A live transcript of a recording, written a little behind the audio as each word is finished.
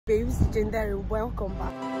Babes, Janederrystore, welcome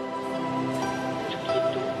back.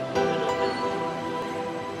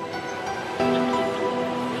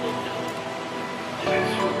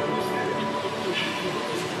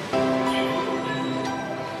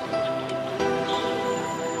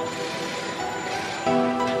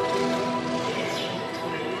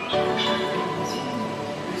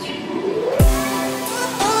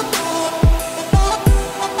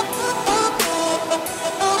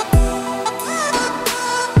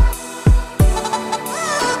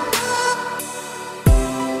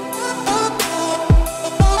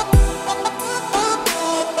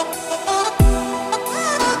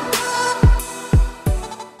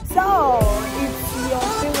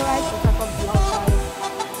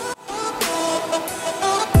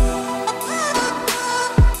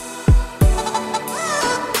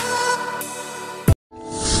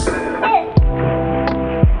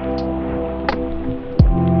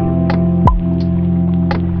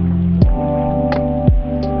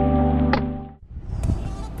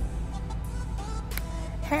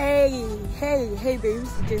 Hey babes,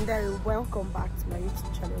 Janederrystore, welcome back to my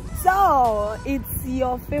YouTube channel. So it's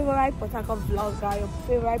your favorite Port Harcourt vlogger, your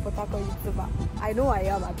favorite Port Harcourt YouTuber. I know I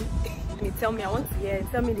am, Abby. Tell me, I want to hear.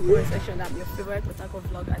 Tell me in the comment section that I'm your favorite Port Harcourt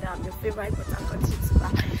vlogger, that I'm your favorite Port Harcourt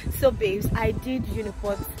YouTuber. So babes, I did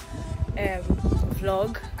Uniport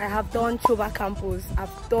vlog. I have done Choba campus,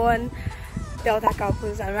 I've done Delta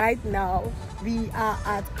campus, and right now we are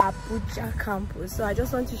at Abuja campus. So I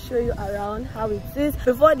just want to show you around how it is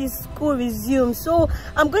before the school resumes. So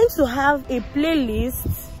I'm going to have a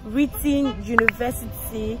playlist written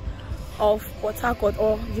University of Port Harcourt,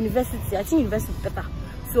 or University, I think University is better.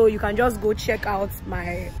 So you can just go check out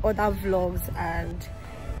my other vlogs and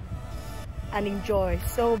enjoy.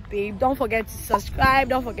 So babe, don't forget to subscribe,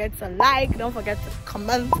 don't forget to like, don't forget to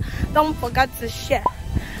comment, don't forget to share.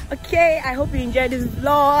 Okay, I hope you enjoyed this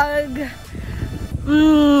vlog.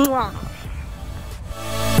 Mwah.